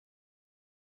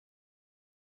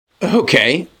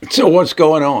Okay, so what's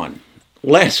going on?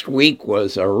 Last week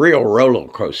was a real roller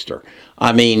coaster.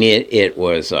 I mean, it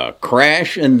was a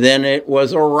crash and then it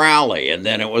was a rally and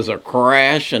then it was a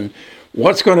crash. And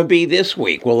what's going to be this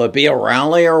week? Will it be a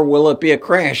rally or will it be a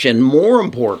crash? And more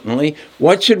importantly,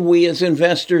 what should we as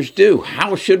investors do?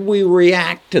 How should we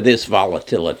react to this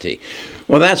volatility?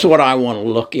 Well, that's what I want to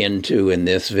look into in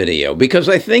this video because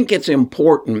I think it's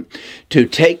important to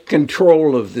take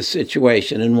control of the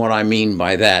situation. And what I mean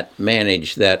by that,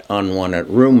 manage that unwanted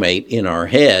roommate in our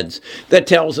heads that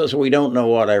tells us we don't know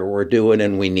what we're doing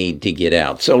and we need to get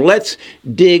out. So let's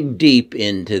dig deep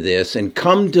into this and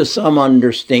come to some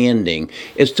understanding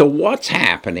as to what's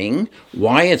happening,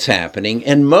 why it's happening,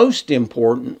 and most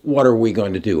important, what are we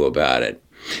going to do about it?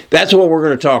 That's what we're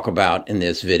going to talk about in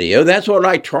this video. That's what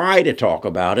I try to talk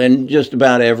about in just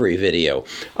about every video.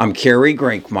 I'm Kerry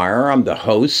Grinkmeyer. I'm the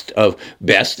host of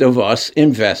Best of Us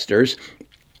Investors.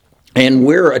 And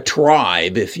we're a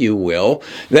tribe, if you will,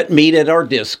 that meet at our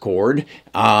Discord,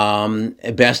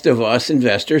 Best of Us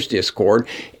Investors Discord,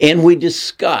 and we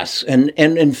discuss. And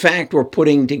in fact, we're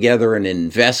putting together an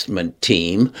investment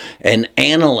team and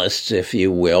analysts, if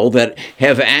you will, that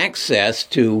have access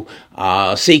to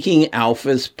Seeking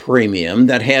Alpha's premium,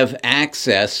 that have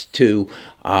access to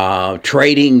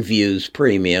Trading Views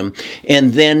premium,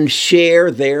 and then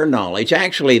share their knowledge.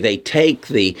 Actually, they take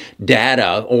the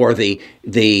data or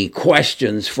the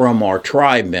questions from our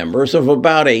tribe members of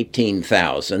about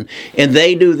 18,000, and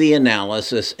they do the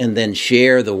analysis and then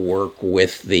share the work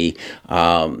with the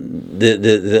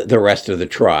rest of the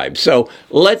tribe. So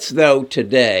let's, though,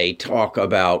 today talk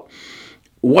about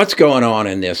what's going on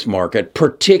in this market,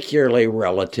 particularly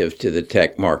relative to the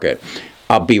tech market.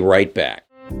 I'll be right back.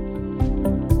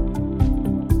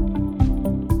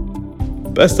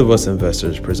 Best of Us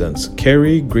Investors presents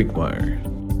Kerry Grinkmeyer.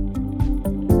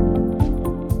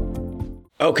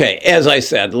 Okay, as I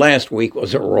said, last week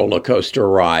was a roller coaster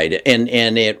ride, and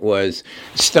it was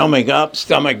stomach up,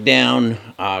 stomach down,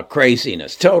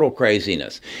 craziness, total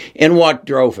craziness. And what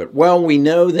drove it? Well, we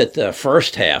know that the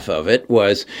first half of it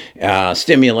was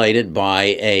stimulated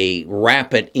by a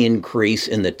rapid increase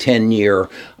in the 10-year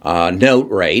note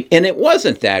rate, and it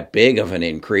wasn't that big of an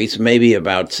increase, maybe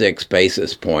about 6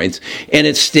 basis points, and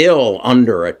it's still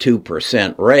under a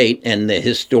 2% rate, and the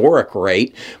historic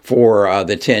rate for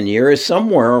the 10-year is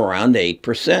somewhere around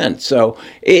 8%. So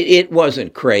it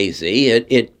wasn't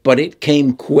crazy, but it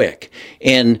came quick,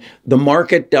 and the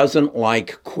market doesn't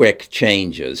like quick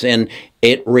changes, and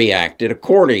it reacted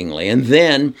accordingly. And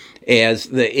then as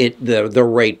the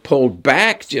rate pulled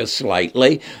back just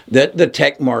slightly, the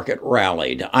tech market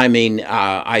rallied. I mean,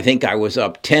 I think I was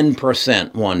up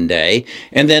 10% one day,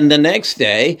 and then the next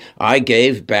day I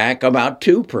gave back about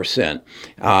 2%.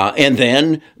 And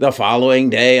then the following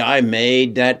day I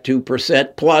made that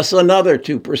 2% plus another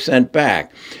 2%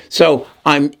 back. So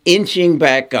I'm inching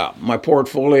back up. My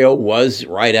portfolio was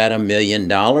right at $1 million.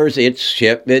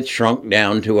 It shrunk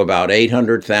down to about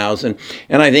 800,000,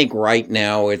 and I think right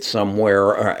now it's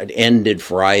somewhere. It ended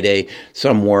Friday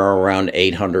somewhere around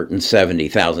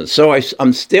 870,000. So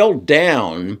I'm still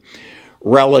down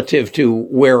relative to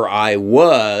where I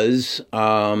was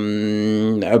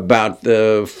about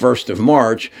the 1st of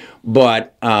March,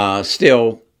 but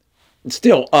still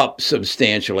up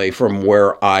substantially from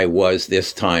where I was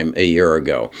this time a year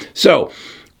ago. So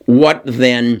what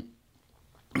then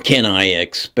can I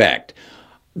expect?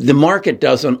 The market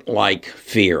doesn't like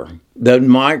fear. The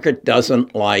market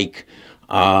doesn't like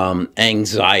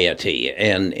anxiety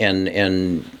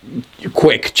and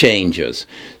quick changes.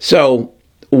 So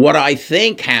what I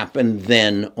think happened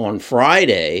then on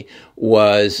Friday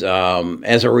was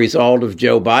as a result of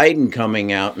Joe Biden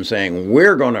coming out and saying,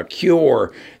 we're going to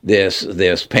cure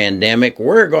this pandemic,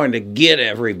 we're going to get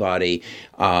everybody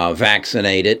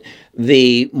vaccinated.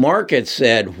 The market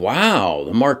said, wow,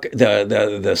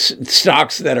 the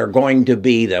stocks that are going to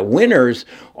be the winners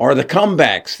are the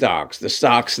comeback stocks, the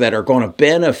stocks that are going to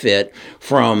benefit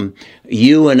from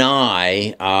you and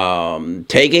I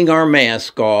taking our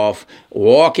mask off,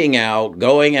 walking out,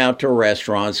 going out to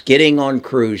restaurants, getting on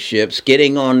cruise ships,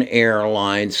 getting on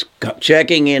airlines,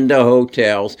 checking into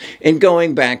hotels, and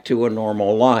going back to a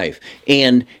normal life.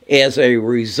 And as a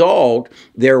result,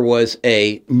 there was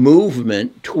a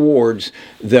movement towards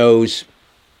those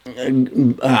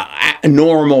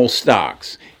normal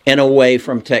stocks and away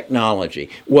from technology.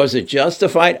 Was it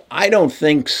justified? I don't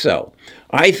think so.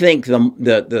 I think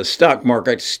the stock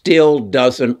market still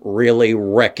doesn't really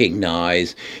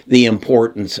recognize the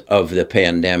importance of the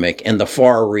pandemic and the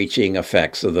far-reaching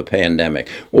effects of the pandemic.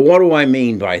 Well, what do I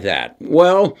mean by that?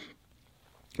 Well,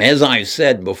 as I've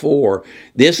said before,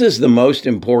 this is the most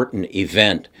important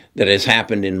event that has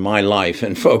happened in my life.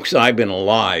 And folks, I've been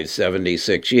alive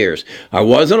 76 years. I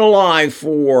wasn't alive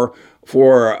for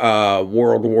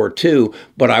World War II,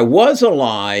 but I was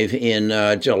alive in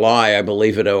July, I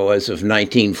believe it was, of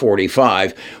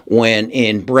 1945, when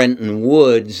in Bretton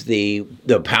Woods, the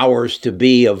powers to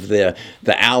be of the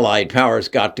Allied powers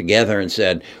got together and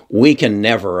said, we can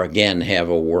never again have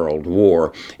a world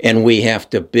war, and we have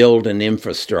to build an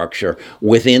infrastructure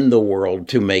within the world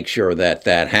to make sure that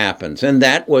that happens. And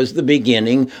that was the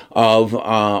beginning of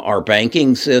our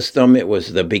banking system. It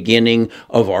was the beginning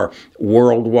of our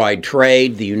worldwide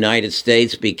trade. The United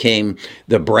States became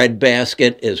the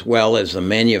breadbasket as well as the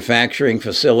manufacturing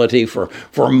facility for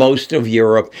most of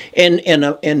Europe, and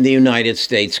the United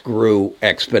States grew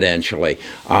exponentially.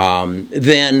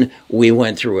 Then we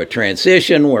went through a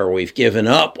transition where we've given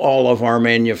up all of our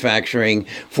manufacturing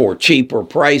for cheaper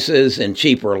prices and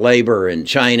cheaper labor in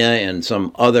China and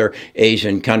some other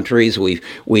Asian countries.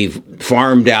 We've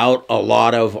farmed out a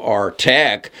lot of our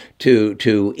tech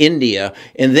to India.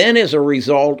 And then as a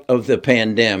result of the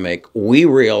pandemic, we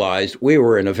realized we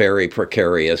were in a very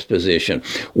precarious position.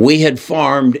 We had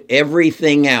farmed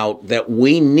everything out that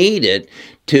we needed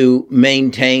to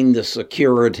maintain the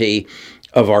security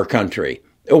of our country,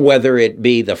 whether it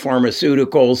be the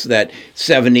pharmaceuticals that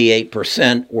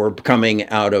 78% were coming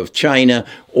out of China,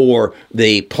 or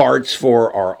the parts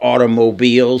for our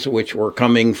automobiles, which were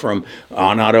coming from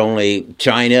not only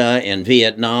China and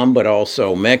Vietnam, but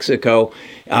also Mexico,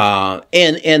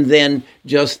 and then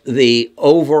just the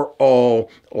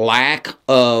overall lack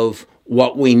of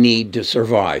what we need to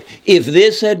survive. If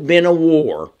this had been a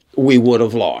war, we would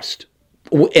have lost.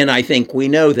 And I think we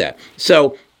know that.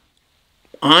 So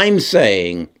I'm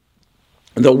saying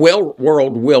the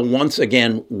world will once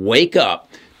again wake up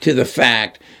to the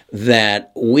fact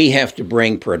that we have to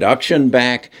bring production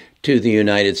back to the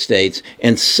United States.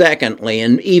 And secondly,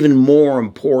 and even more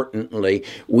importantly,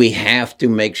 we have to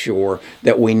make sure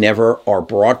that we never are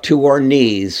brought to our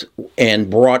knees and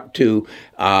brought to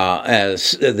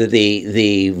as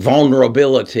the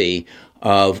vulnerability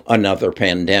of another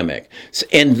pandemic.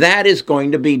 And that is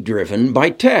going to be driven by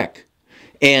tech.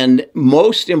 And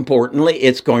most importantly,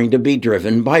 it's going to be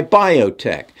driven by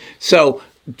biotech. So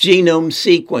genome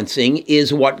sequencing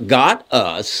is what got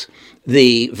us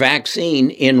the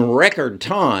vaccine in record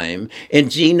time, and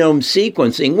genome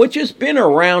sequencing, which has been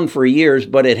around for years,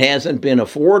 but it hasn't been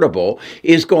affordable,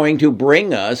 is going to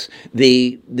bring us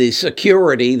the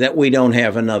security that we don't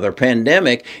have another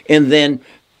pandemic. And then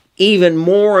even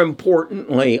more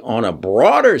importantly, on a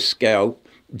broader scale,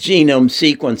 genome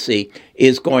sequencing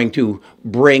is going to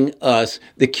bring us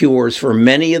the cures for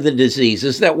many of the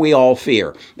diseases that we all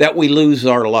fear, that we lose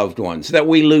our loved ones, that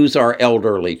we lose our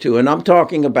elderly to. And I'm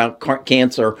talking about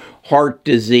cancer, heart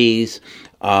disease,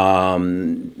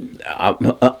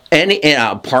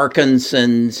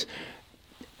 Parkinson's,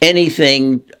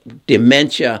 anything,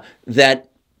 dementia, that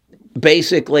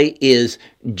basically is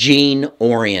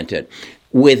gene-oriented.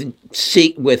 With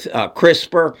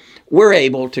CRISPR, we're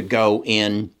able to go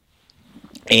in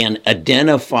and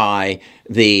identify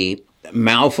the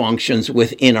malfunctions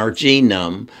within our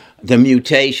genome, the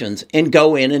mutations, and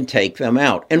go in and take them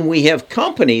out. And we have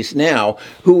companies now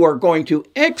who are going to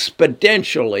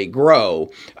exponentially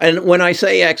grow. And when I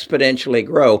say exponentially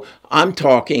grow, I'm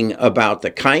talking about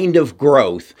the kind of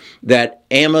growth that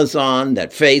Amazon,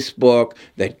 that Facebook,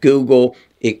 that Google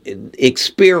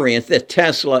experience, that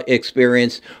Tesla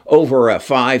experienced over a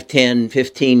 5, 10,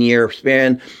 15-year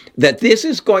span, that this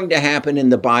is going to happen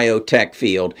in the biotech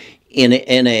field in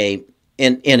a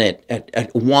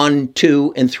 1,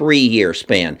 2, and 3 year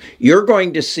span. You're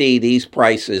going to see these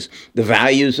prices, the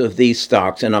values of these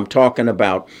stocks, and I'm talking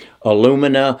about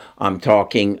Illumina, I'm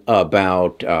talking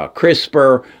about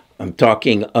CRISPR, I'm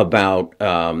talking about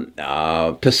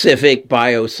Pacific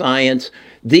Bioscience.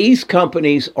 These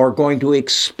companies are going to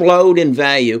explode in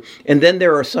value. And then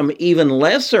there are some even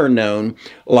lesser known,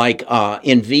 like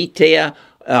Invitae,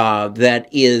 that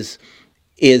is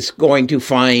going to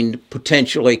find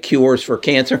potentially cures for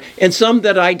cancer, and some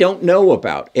that I don't know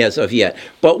about as of yet.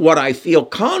 But what I feel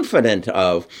confident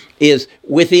of is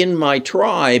within my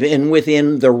tribe and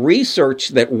within the research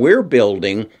that we're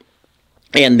building,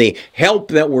 and the help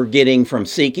that we're getting from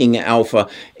Seeking Alpha,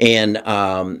 and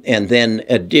then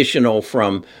additional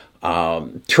from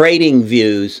Trading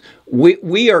Views,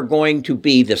 we are going to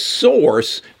be the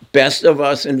source, Best of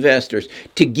Us Investors,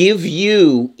 to give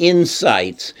you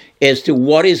insights as to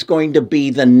what is going to be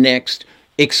the next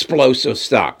explosive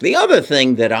stock. The other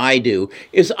thing that I do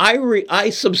is I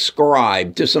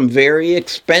subscribe to some very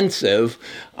expensive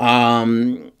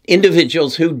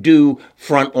individuals who do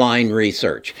frontline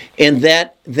research. And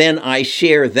then I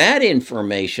share that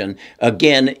information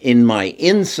again in my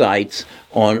insights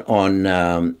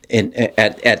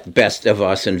at Best of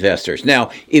Us Investors.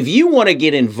 Now, if you want to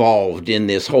get involved in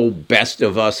this whole Best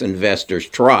of Us Investors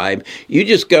tribe, you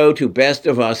just go to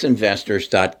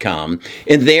bestofusinvestors.com.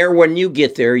 And there, when you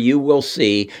get there, you will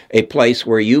see a place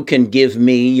where you can give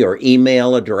me your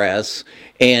email address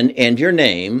and your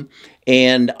name,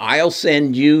 and I'll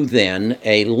send you then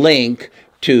a link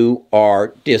to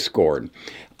our Discord.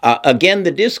 Again,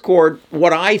 the Discord,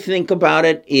 what I think about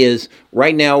it is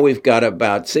right now we've got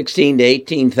about 16 to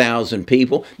 18,000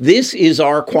 people. This is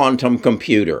our quantum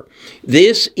computer.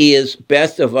 This is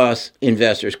Best of Us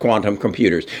Investors quantum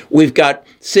computers. We've got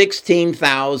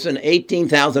 16,000,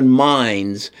 18,000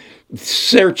 minds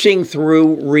searching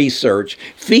through research,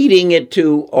 feeding it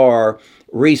to our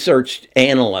research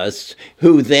analysts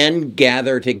who then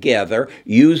gather together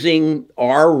using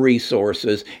our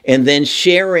resources and then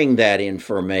sharing that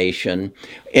information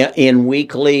in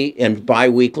weekly and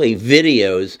bi-weekly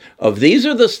videos of these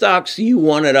are the stocks you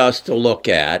wanted us to look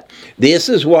at. This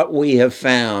is what we have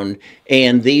found,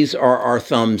 and these are our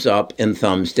thumbs up and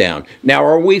thumbs down. Now,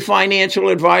 are we financial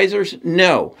advisors?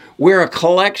 No. We're a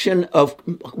collection of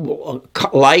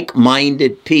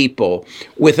like-minded people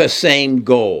with a same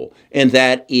goal, and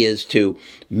that is to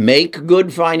make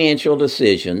good financial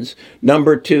decisions.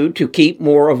 Number two, to keep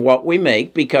more of what we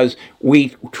make because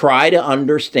we try to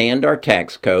understand our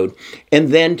tax code, and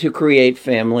then to create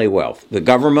family wealth. The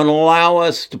government will allow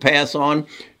us to pass on,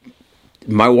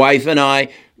 my wife and I,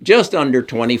 just under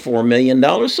 $24 million.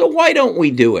 So why don't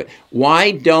we do it? Why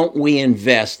don't we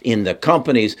invest in the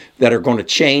companies that are going to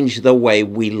change the way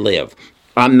we live?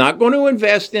 I'm not going to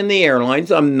invest in the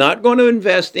airlines. I'm not going to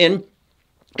invest in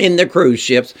the cruise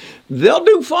ships. They'll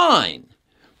do fine,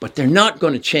 but they're not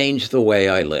going to change the way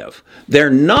I live.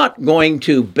 They're not going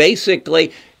to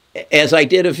basically, as I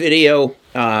did a video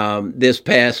this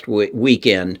past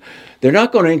weekend, they're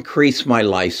not going to increase my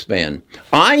lifespan.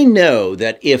 I know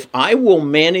that if I will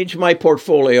manage my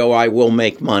portfolio, I will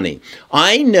make money.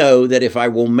 I know that if I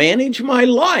will manage my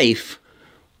life,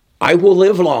 I will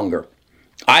live longer.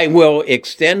 I will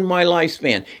extend my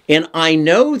lifespan. And I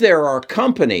know there are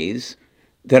companies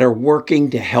that are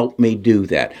working to help me do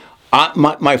that.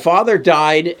 My father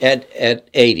died at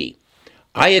 80.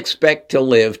 I expect to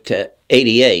live to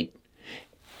 88,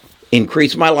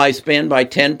 increase my lifespan by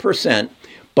 10%,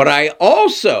 but I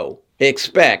also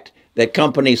expect that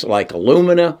companies like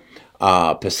Illumina,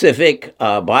 Pacific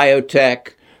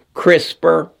Biotech,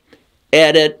 CRISPR,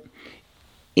 Edit,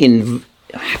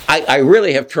 I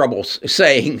really have trouble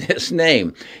saying this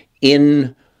name,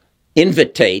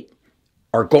 Invitate,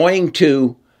 are going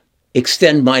to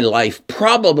extend my life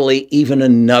probably even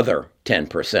another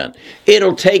 10%.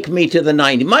 It'll take me to the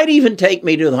 90, might even take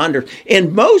me to the 100.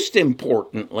 And most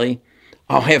importantly,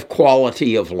 I'll have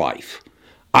quality of life.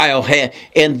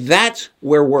 And that's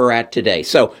where we're at today.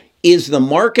 So is the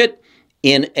market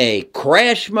in a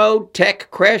crash mode,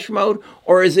 tech crash mode,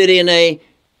 or is it in a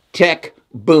tech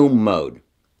boom mode?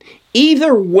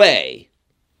 Either way,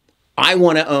 I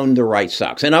want to own the right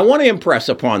stocks. And I want to impress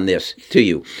upon this to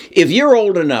you. If you're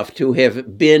old enough to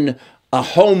have been a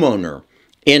homeowner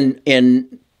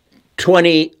in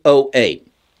 2008,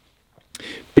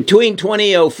 between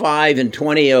 2005 and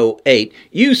 2008,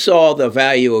 you saw the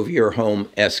value of your home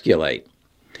escalate.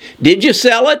 Did you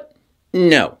sell it?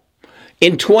 No.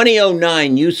 In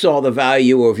 2009, you saw the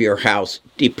value of your house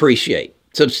depreciate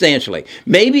substantially.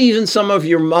 Maybe even some of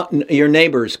your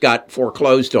neighbors got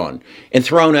foreclosed on and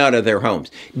thrown out of their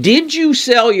homes. Did you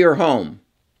sell your home?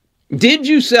 Did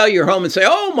you sell your home and say,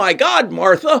 oh my God,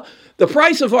 Martha, the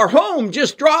price of our home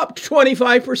just dropped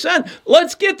 25%.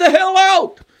 Let's get the hell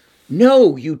out.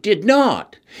 No, you did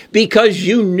not, because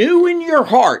you knew in your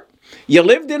heart, you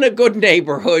lived in a good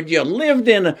neighborhood, you lived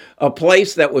in a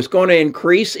place that was going to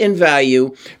increase in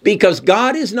value because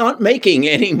God is not making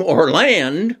any more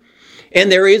land, and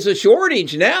there is a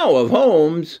shortage now of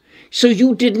homes, so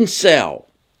you didn't sell.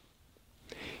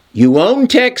 You own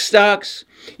tech stocks.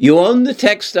 You own the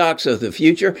tech stocks of the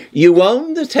future. You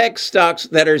own the tech stocks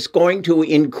that is going to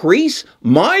increase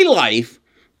my life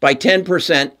by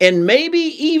 10% and maybe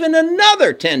even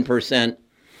another 10%.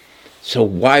 So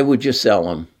why would you sell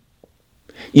them?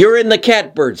 You're in the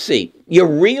catbird seat. You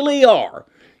really are.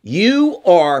 You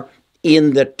are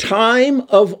in the time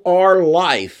of our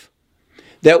life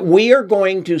that we are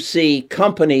going to see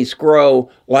companies grow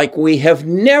like we have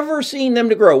never seen them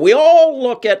to grow. We all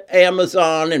look at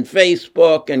Amazon and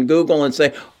Facebook and Google and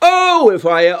say, oh, if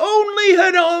I only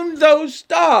had owned those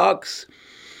stocks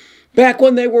back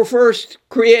when they were first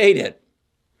created.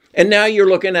 And now you're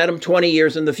looking at them 20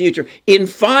 years in the future. In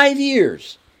 5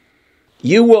 years,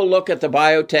 you will look at the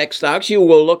biotech stocks, you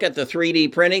will look at the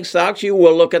 3D printing stocks, you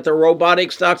will look at the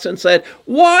robotic stocks and say,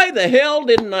 why the hell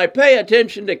didn't I pay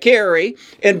attention to Carey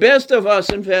and Best of Us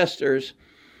investors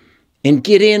and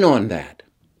get in on that?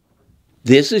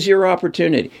 This is your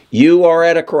opportunity. You are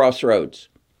at a crossroads.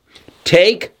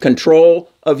 Take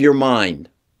control of your mind.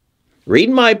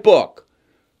 Read my book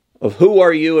of Who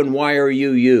Are You and Why Are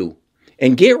You You?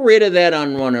 And get rid of that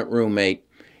unwanted roommate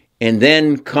and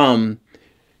then come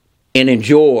and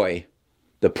enjoy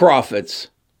the profits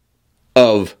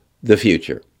of the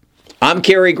future. I'm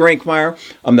Carey Grinkmeyer.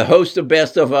 I'm the host of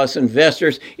Best of Us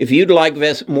Investors. If you'd like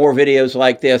more videos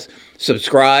like this,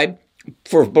 subscribe.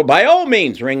 By all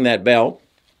means, ring that bell.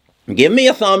 Give me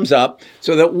a thumbs up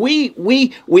so that we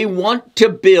want to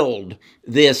build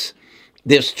this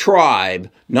tribe,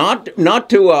 not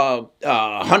to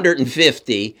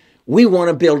 150. We want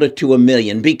to build it to 1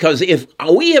 million, because if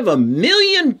we have 1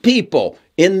 million people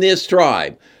in this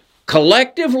tribe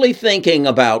collectively thinking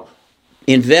about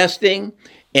investing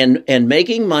and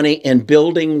making money and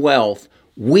building wealth,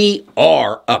 we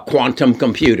are a quantum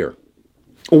computer.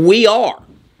 We are.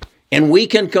 And we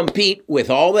can compete with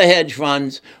all the hedge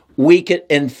funds. We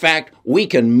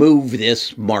can move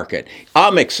this market.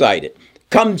 I'm excited.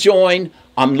 Come join.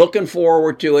 I'm looking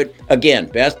forward to it. Again,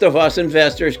 Best of Us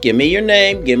Investors, give me your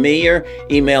name, give me your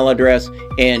email address,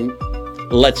 and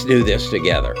let's do this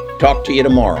together. Talk to you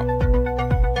tomorrow.